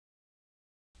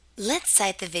Let's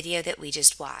cite the video that we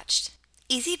just watched.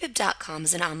 Easybib.com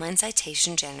is an online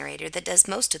citation generator that does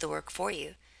most of the work for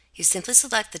you. You simply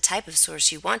select the type of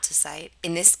source you want to cite,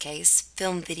 in this case,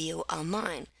 film video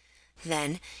online.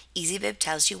 Then, Easybib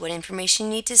tells you what information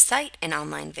you need to cite an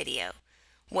online video.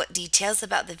 What details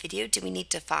about the video do we need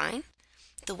to find?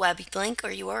 The web link or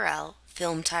URL,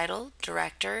 film title,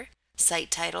 director,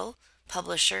 site title,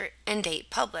 publisher, and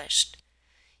date published.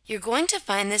 You're going to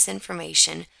find this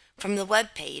information from the web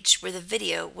page where the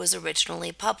video was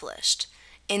originally published,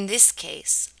 in this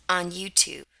case, on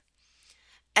YouTube.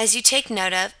 As you take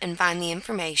note of and find the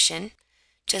information,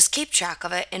 just keep track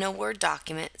of it in a Word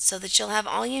document so that you'll have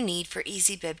all you need for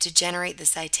Easybib to generate the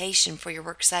citation for your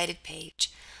Works Cited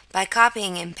page by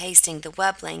copying and pasting the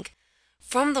web link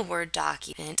from the Word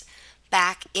document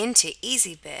back into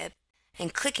Easybib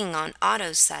and clicking on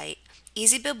Auto Cite.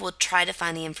 Easybib will try to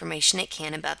find the information it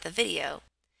can about the video.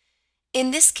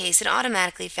 In this case, it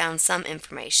automatically found some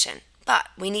information, but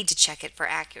we need to check it for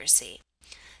accuracy.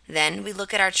 Then we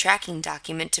look at our tracking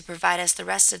document to provide us the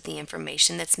rest of the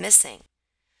information that's missing.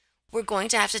 We're going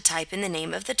to have to type in the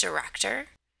name of the director,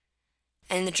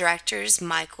 and the director is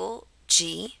Michael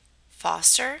G.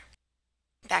 Foster.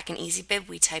 Back in Easybib,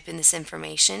 we type in this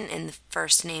information in the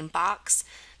first name box,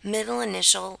 middle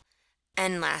initial,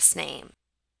 and last name.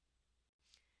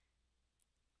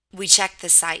 We check the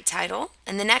site title,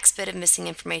 and the next bit of missing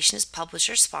information is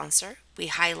publisher sponsor. We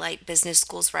highlight Business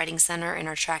Schools Writing Center in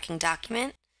our tracking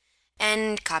document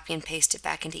and copy and paste it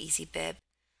back into Easybib.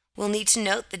 We'll need to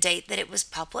note the date that it was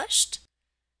published.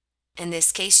 In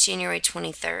this case, January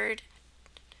 23rd,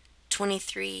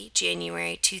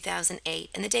 January 2008,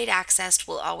 and the date accessed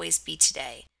will always be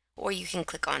today, or you can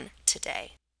click on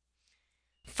today.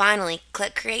 Finally,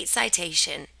 click Create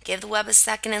Citation. Give the web a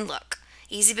second and look.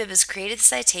 Easybib has created the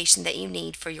citation that you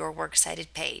need for your Works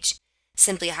Cited page.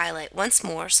 Simply highlight once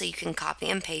more so you can copy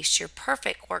and paste your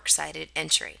perfect Works Cited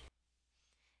entry.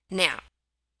 Now,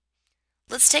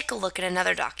 let's take a look at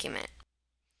another document.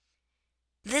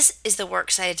 This is the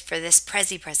Works Cited for this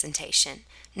Prezi presentation.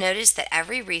 Notice that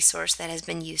every resource that has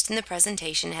been used in the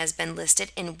presentation has been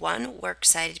listed in one Works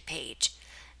Cited page.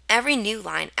 Every new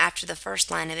line after the first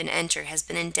line of an entry has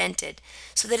been indented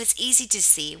so that it's easy to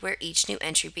see where each new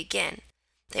entry begins.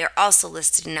 They are also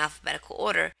listed in alphabetical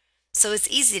order, so it's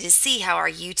easy to see how our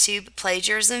YouTube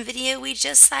plagiarism video we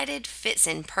just cited fits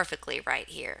in perfectly right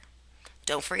here.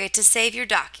 Don't forget to save your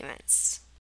documents.